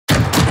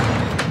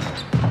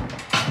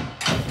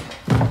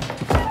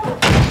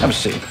a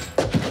seat.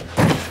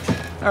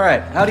 All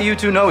right, how do you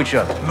two know each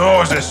other?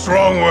 No is a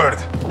strong word.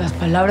 Las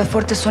palabras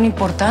fuertes son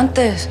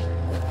importantes.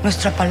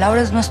 Nuestra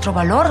palabra es nuestro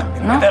valor,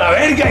 ¿no? ¡De la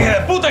verga,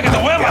 hija de puta, que te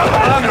voy a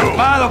matar!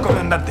 Calmado,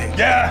 comandante.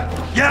 ¡Ya!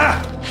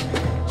 ¡Ya!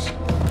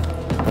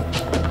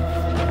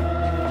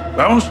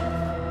 ¿Vamos?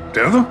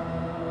 ¿Cerdo?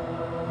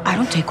 I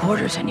don't take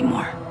orders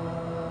anymore.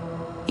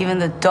 Even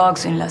the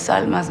dogs in Las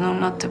Almas know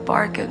not to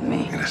bark at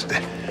me.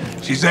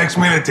 She's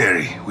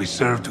ex-military. We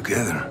served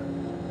together.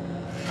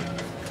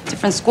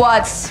 Different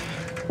squads,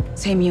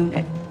 same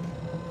unit.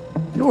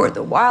 You were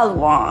the wild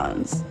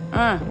ones.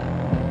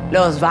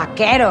 Los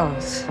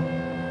vaqueros.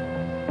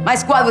 My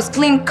squad was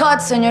clean cut,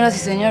 señoras y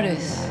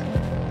señores.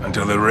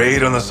 Until the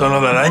raid on the Son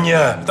of la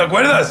Araña. ¿Te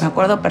acuerdas? Me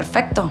acuerdo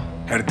perfecto.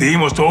 Her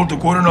team was told to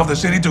cordon off the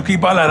city to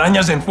keep all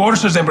Araña's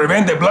enforcers and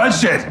prevent the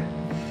bloodshed.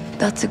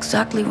 That's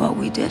exactly what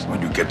we did.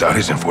 Well, you kept out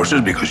his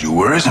enforcers because you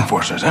were his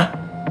enforcers, huh?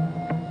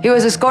 He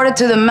was escorted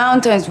to the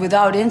mountains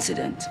without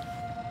incident.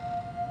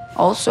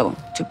 Also,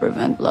 to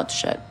prevent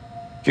bloodshed.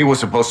 He was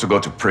supposed to go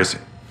to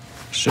prison.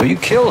 So you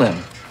killed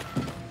him,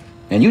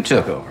 and you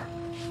took over.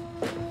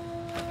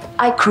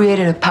 I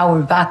created a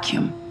power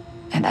vacuum,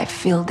 and I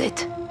filled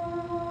it.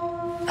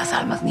 Las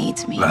Almas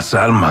needs me. Las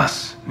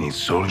Almas needs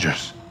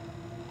soldiers,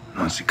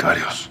 not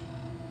sicarios.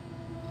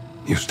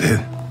 Y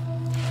usted?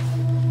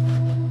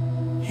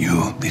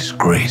 You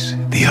disgrace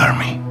the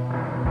army.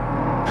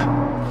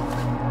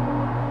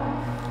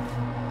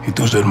 Y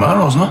tus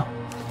hermanos, ¿no?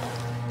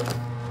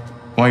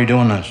 Why are you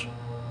doing this?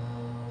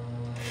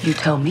 You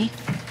tell me.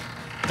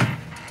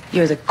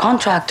 You're the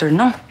contractor,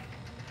 no?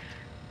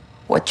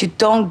 What you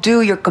don't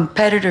do, your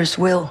competitors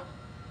will.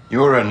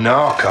 You're a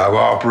narco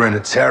harboring a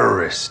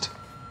terrorist.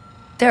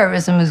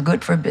 Terrorism is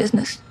good for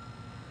business.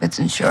 It's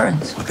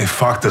insurance. What the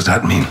fuck does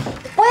that mean?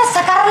 ¿Puedes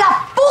sacar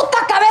la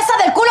puta cabeza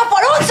del culo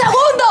por un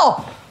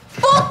segundo?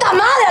 ¡Puta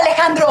madre,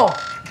 Alejandro!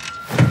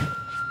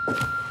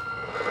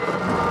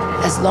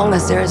 As long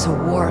as there is a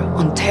war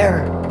on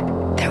terror,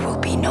 there will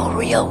be no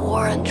real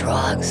war on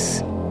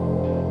drugs.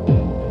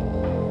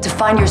 To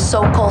find your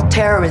so-called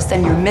terrorists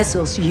and your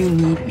missiles, you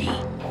need me.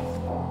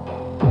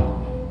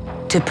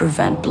 To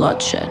prevent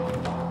bloodshed.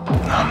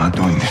 No, I'm not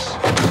doing this.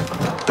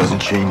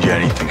 Doesn't change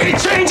anything. It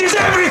changes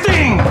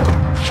everything!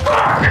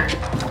 Fuck!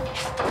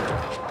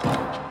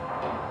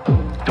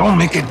 Don't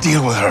make a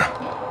deal with her.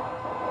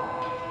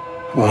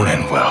 Won't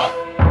end well.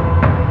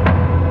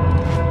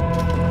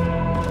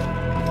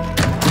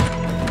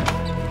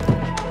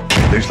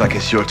 Looks like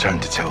it's your turn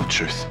to tell the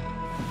truth.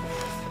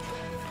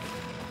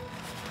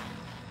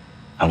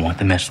 I want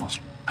the missiles,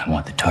 I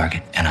want the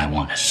target, and I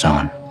want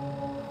Hassan.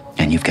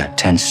 And you've got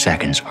 10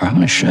 seconds, or I'm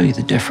gonna show you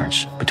the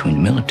difference between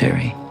the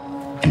military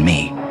and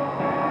me.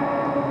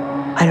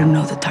 I don't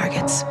know the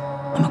targets.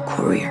 I'm a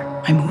courier.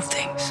 I move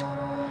things.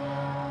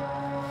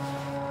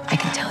 I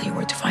can tell you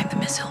where to find the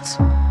missiles.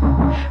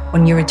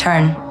 When you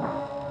return,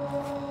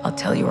 I'll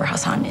tell you where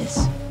Hassan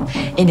is.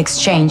 In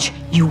exchange,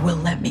 you will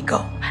let me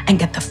go and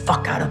get the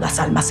fuck out of Las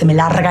Almas. Se me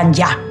largan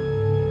ya.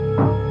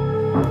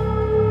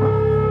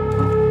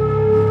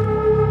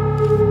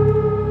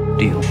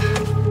 Deal.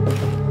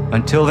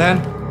 Until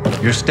then,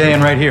 you're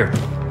staying right here.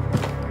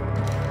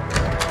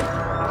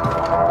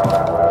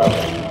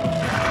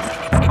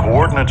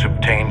 Coordinates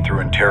obtained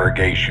through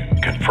interrogation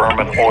confirm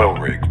an oil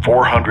rig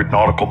 400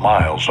 nautical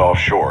miles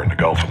offshore in the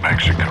Gulf of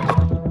Mexico.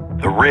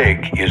 The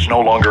rig is no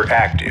longer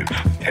active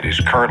and is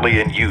currently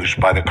in use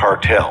by the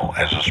cartel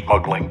as a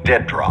smuggling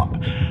dead drop.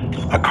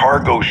 A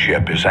cargo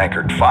ship is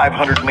anchored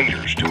 500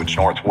 meters to its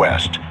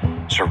northwest.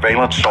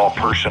 Surveillance saw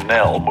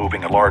personnel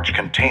moving a large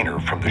container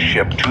from the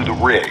ship to the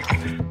rig.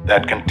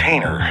 That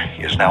container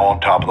is now on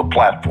top of the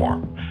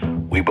platform.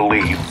 We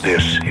believe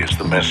this is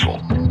the missile.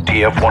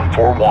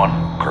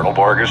 TF-141, Colonel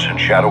Vargas and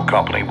Shadow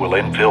Company will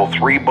infill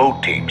 3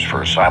 boat teams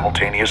for a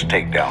simultaneous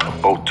takedown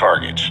of both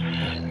targets.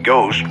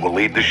 Ghost will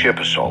lead the ship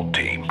assault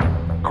team.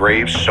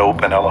 Graves,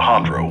 Soap, and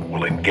Alejandro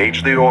will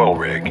engage the oil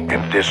rig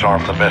and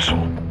disarm the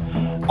missile.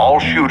 All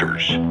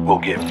shooters will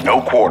give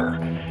no quarter.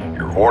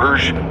 Your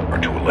orders are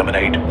to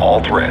eliminate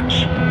all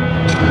threats.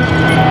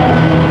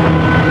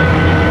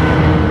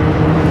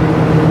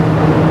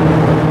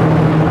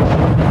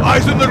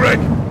 Eyes in the rig!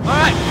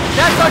 Alright,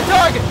 that's our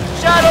target!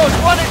 Shadows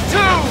 1 and 2!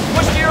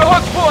 Push to your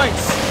hook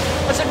points!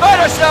 Let's invite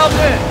ourselves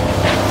in!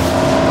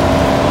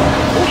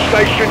 All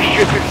stations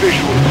shipping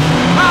visual.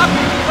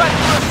 Copy! Ready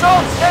for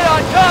assault, stay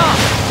on top!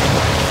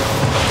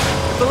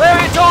 If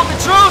Valeria told the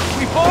truth,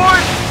 we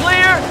board,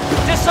 clear,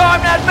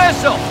 disarm that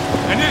missile!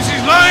 And this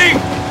is lying?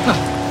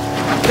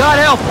 God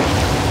help me!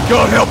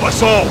 God help us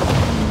all!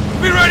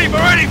 Be ready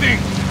for anything!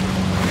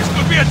 This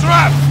could be a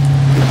trap!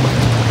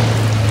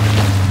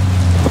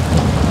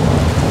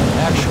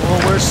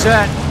 Actual, we're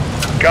set.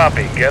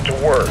 Copy, get to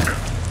work.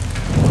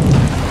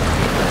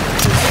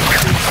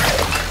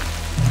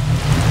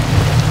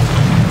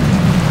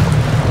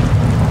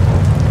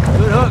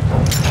 Good hook.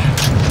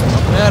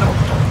 Up at him.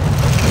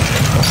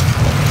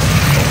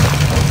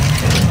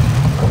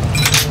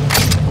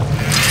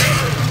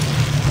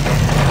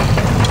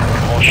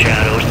 All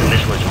Shadows, the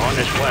missile is on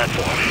this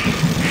platform.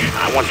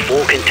 I want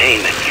full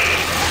containment.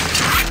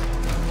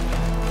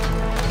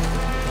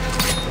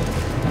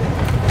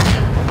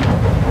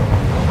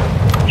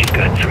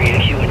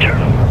 3AQ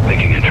internal.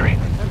 Making entry.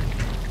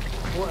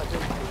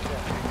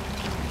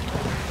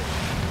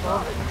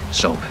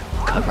 Soap,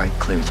 cut right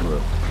clear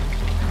through.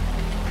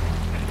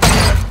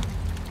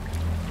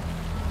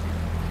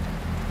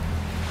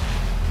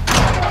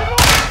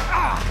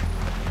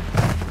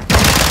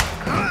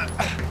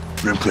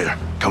 Room clear.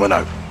 Coming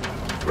out.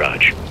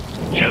 Raj.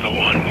 Tether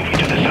 1 moving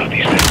to the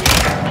southeast end.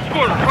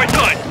 Squadron, right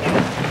side.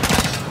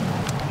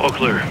 All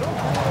clear.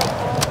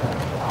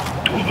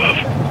 2 above.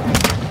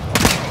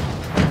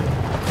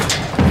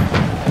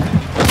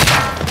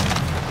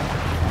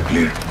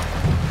 Clear.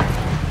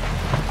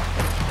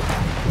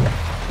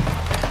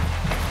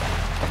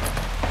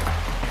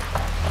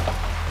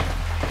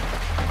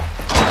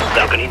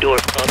 Balcony door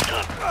up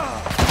top.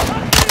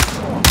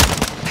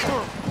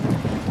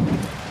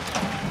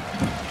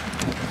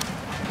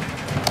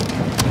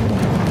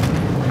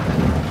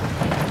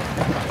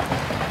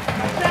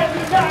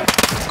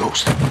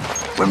 Ghost,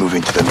 we're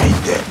moving to the main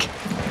deck.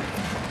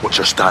 What's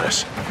your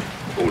status?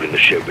 Holding the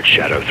ship at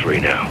Shadow 3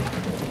 now.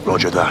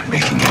 Roger that.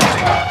 Making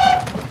anything.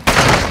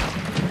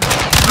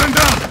 Man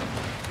down!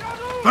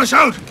 Flash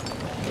out!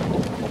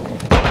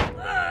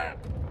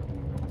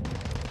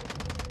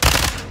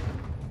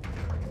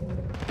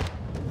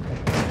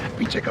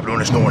 B-Tech,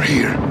 everyone is nowhere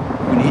here.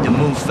 We need to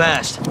move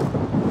fast.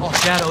 All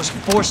shadows,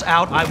 force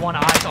out. I want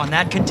eyes on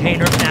that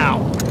container now.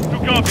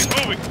 2 copies,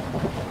 moving.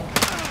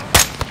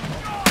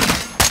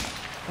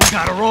 We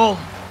gotta roll.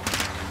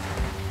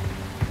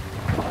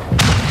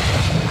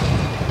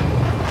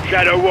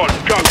 Shadow 1,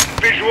 go.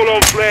 Visual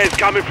on flares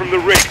coming from the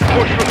rig.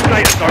 Push for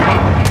status,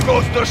 over.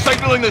 Ghost, they're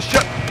signaling the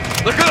ship.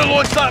 They're gonna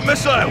launch that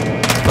missile.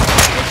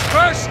 It's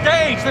first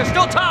stage. There's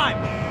still time.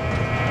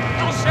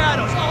 All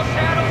shadows,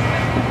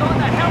 missiles on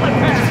the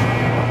helipad.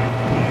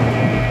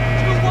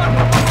 2-1,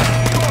 cover us.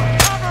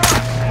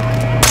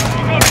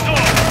 You got it all.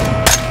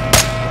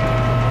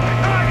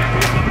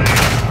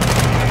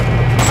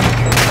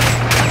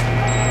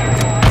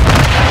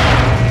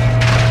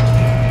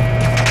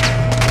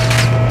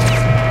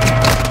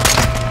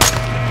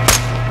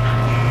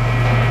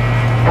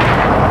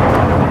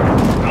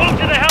 Move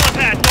to the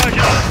helipad,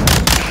 Sergeant.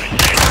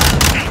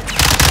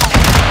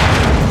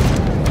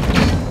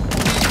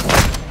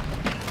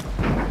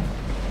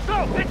 Go,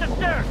 hit the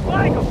stairs.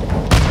 Flank 'em.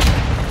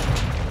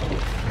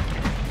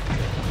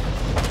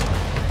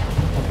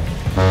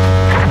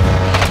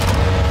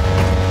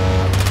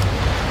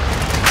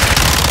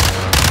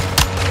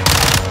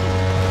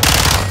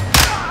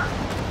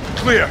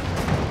 Clear.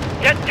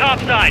 Get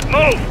topside,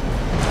 move!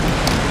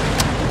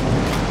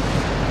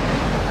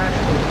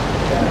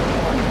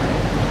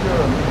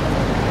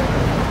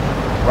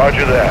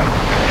 Roger that.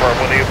 Confirm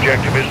when the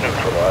objective is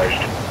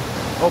neutralized.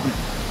 Open.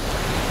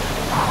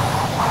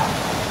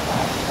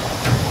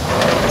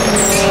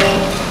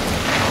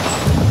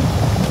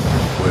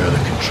 Where are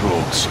the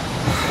controls?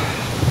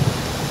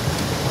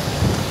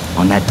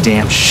 On that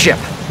damn ship.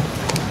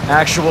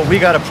 Actual, we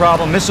got a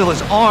problem. Missile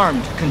is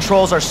armed.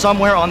 Controls are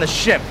somewhere on the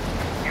ship.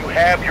 You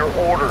have your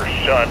orders,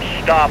 son.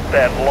 Stop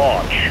that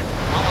launch.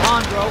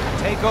 Alejandro,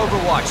 take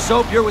Overwatch.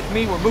 Soap, you're with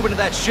me. We're moving to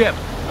that ship.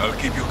 I'll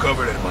keep you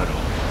covered, hermano.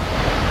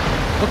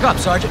 Look up,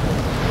 Sergeant.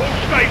 All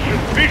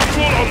stations,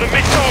 visual on the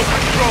missile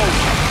controls.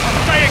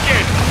 I'll say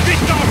again,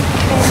 missile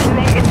controls are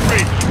on the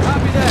bridge.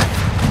 Copy that.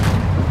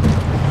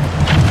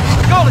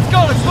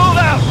 Let's move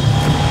out!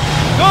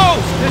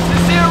 Ghost, this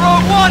is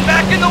 0-1,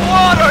 back in the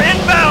water,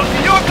 inbound, to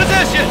your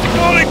position!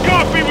 Solid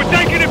copy, we're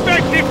taking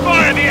effective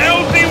fire. The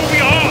LZ will be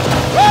hot.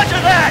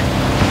 Roger that!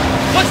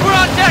 Once we're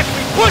on deck,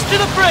 we push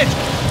to the bridge!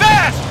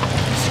 Fast!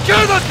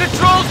 Secure those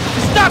controls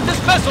and stop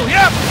this vessel,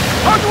 yep!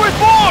 Hardware's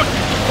board!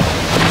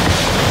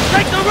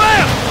 Take the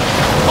ramp!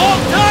 Hold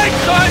tight,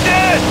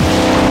 Sergeant!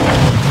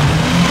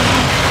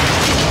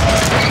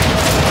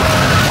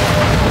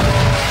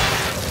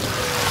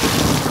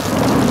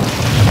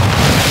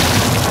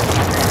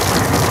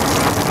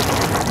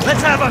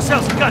 Let's have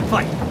ourselves a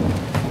gunfight!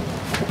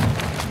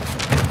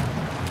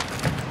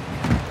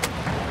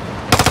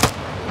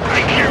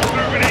 Take care,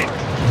 moving in.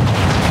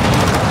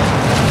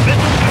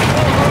 Missile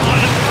control room on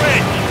the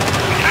bridge!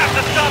 We have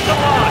to stop the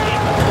launch!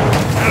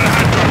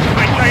 Alejandro,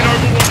 maintain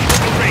overwatch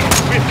from the ring.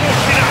 We're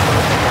forcing up.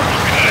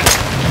 Good.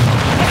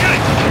 Okay,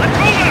 let's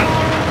go now.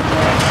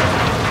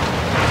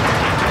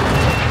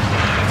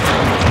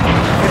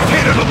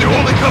 Containers are the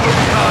only cover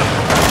we have.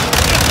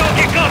 Just don't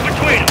get caught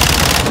between them!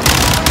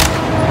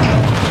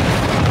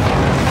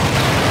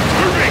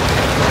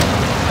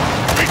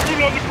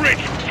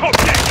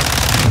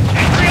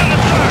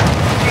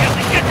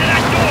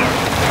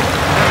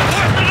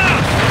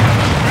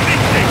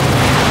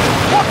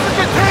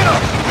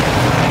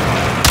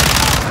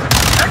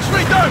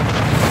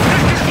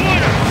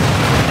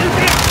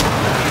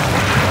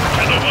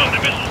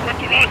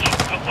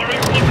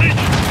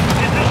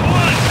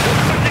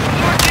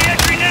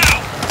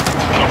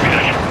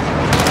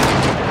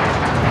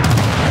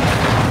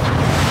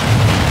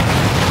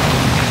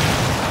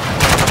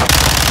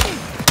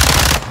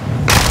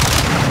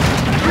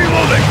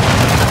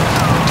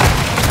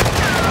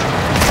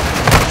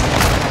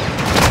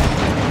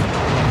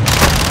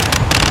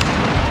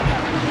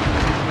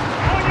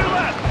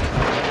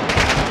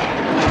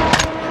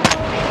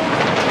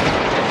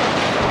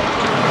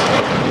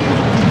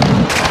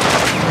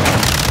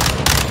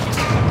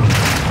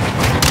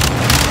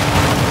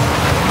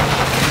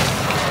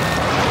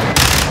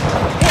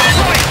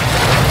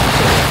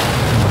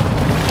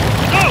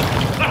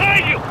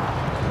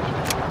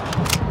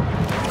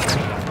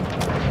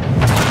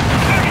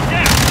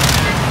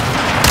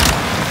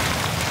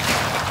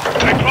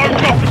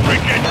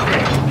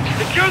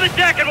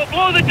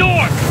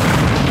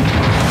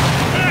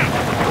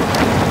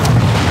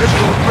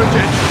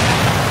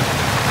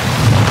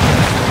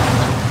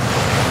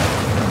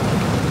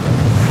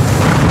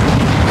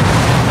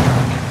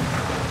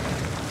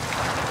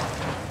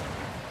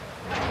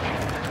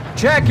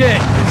 Check it.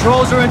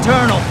 Controls are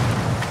internal.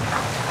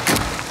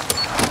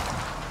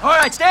 All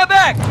right, stand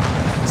back.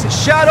 This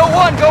is Shadow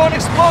 1 going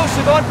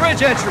explosive on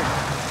bridge entry.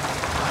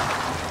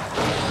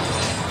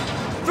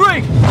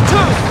 3, 2,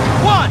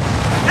 1,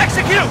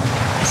 execute!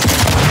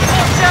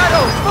 All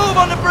Shadows, move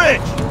on the bridge!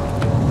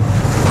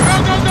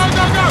 Go, go, go,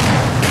 go, go!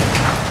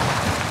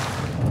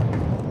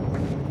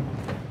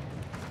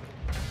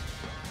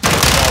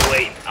 I'll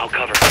wait. I'll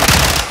cover.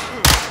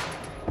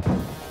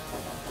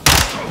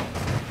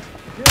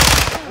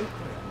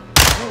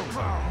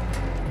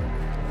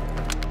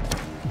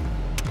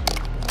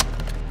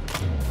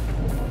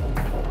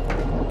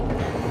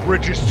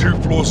 Bridge is 2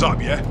 floors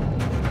up, yeah?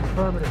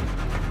 Affirmative.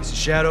 This is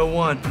Shadow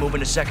 1, moving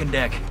to second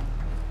deck.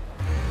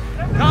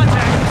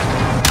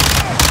 Contact!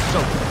 So,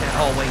 that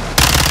hallway.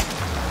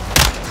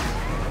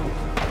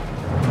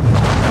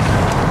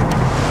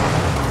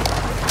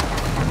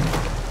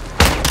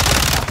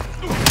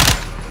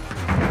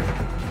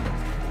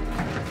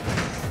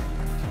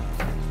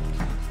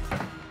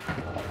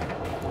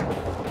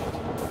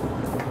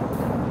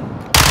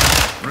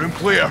 Room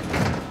clear.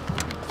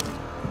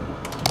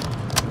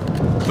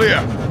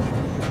 Clear.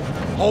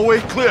 Hallway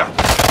clear.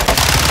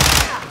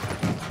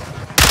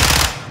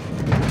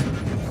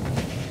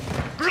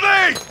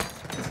 Grenade!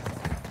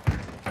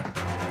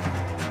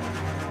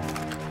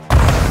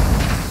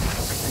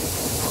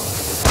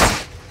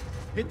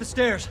 Hit the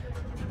stairs.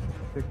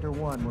 Victor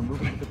 1, we're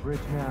moving to the bridge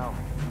now.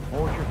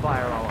 Hold your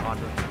fire,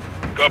 Alejandro.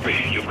 Copy.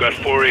 You've got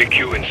 4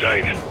 AQ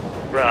inside.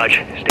 Raj,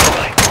 stand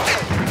by.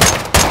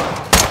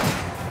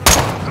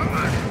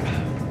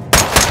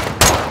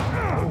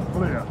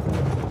 Clear.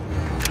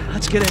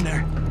 Let's get in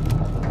there.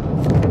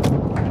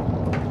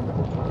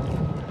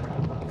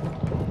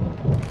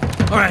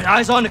 All right,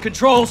 eyes on the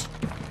controls.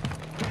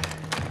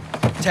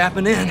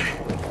 Tapping in.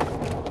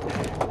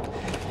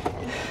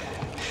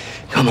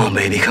 Come on,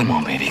 baby, come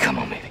on, baby, come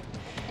on, baby.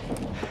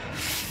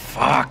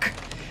 Fuck.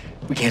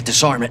 We can't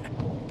disarm it.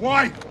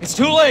 Why? It's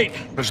too late.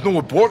 There's no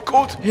abort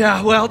code?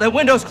 Yeah, well, that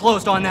window's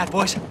closed on that,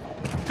 boys.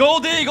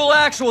 Gold Eagle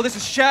Actual, this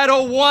is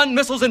Shadow 1,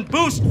 missiles in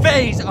boost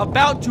phase,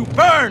 about to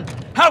burn.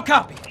 How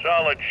copy?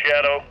 Solid,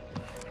 Shadow.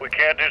 If we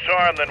can't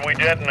disarm, then we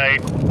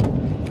detonate.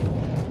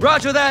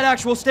 Roger that,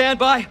 Actual,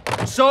 standby.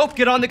 Soap,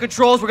 get on the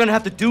controls. We're gonna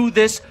have to do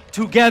this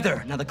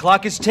together. Now, the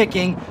clock is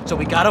ticking, so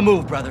we gotta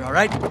move, brother, all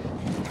right?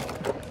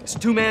 It's a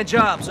 2-man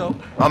job, so...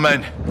 I'm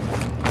in.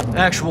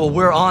 Actual,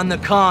 we're on the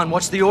con.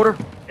 What's the order?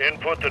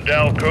 Input the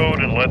DAL code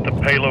and let the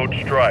payload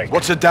strike.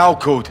 What's a DAL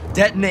code?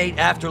 Detonate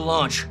after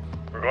launch.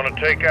 We're gonna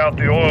take out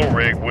the oil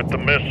rig with the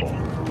missile.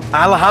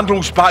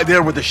 Alejandro's back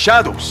there with the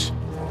shadows.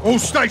 All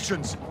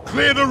stations,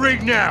 clear the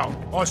rig now.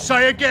 I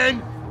say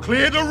again,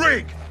 clear the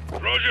rig.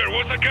 Roger,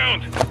 what's the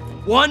count?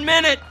 1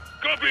 minute.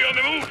 Copy, on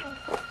the move.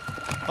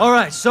 All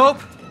right,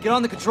 Soap, get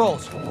on the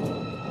controls.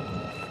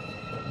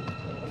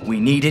 We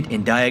need it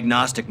in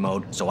diagnostic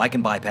mode so I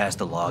can bypass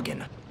the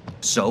login.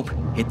 Soap,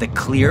 hit the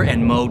clear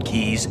and mode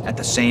keys at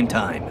the same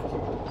time.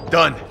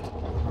 Done.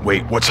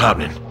 Wait, what's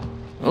happening?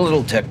 A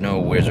little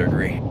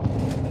techno-wizardry.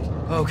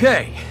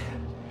 Okay.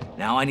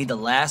 Now I need the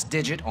last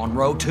digit on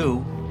row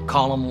 2,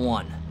 column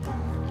 1.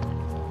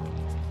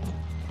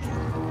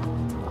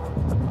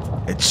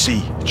 It's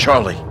C,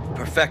 Charlie.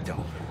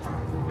 Perfecto.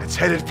 It's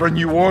headed for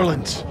New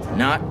Orleans.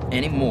 Not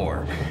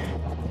anymore.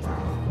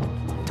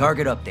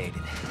 Target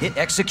updated. Hit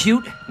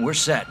execute, we're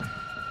set.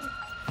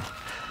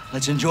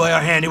 Let's enjoy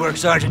our handiwork,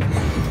 Sergeant.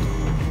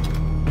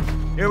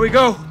 Here we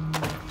go.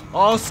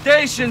 All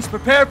stations,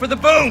 prepare for the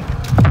boom!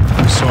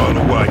 Missile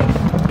away.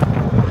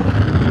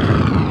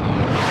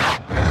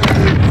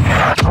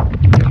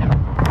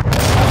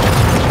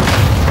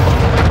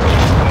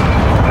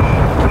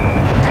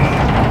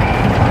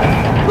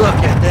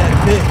 Look at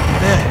that big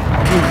bag.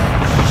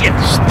 Shit!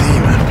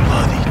 Steaming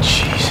bloody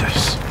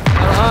Jesus.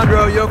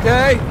 Alejandro, you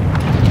okay?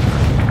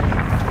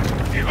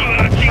 Hijo de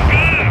la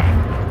chingada!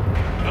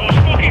 That was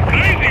fucking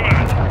crazy,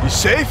 man! You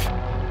safe?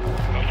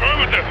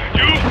 Affirmative.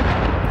 You?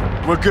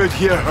 We're good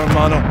here,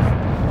 hermano.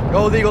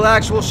 Gold Eagle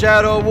Actual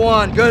Shadow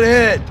 1. Good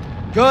hit.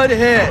 Good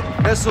hit.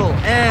 Missile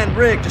and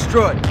rig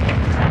destroyed.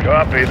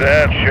 Copy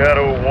that,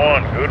 Shadow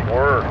 1. Good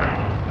work.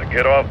 Now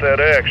get off that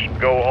X and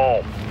go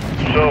home.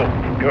 So,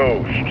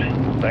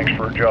 Ghost, thanks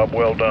for a job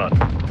well done.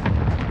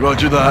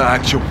 Roger that,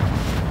 Actual.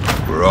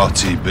 We're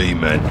RTB,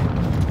 men.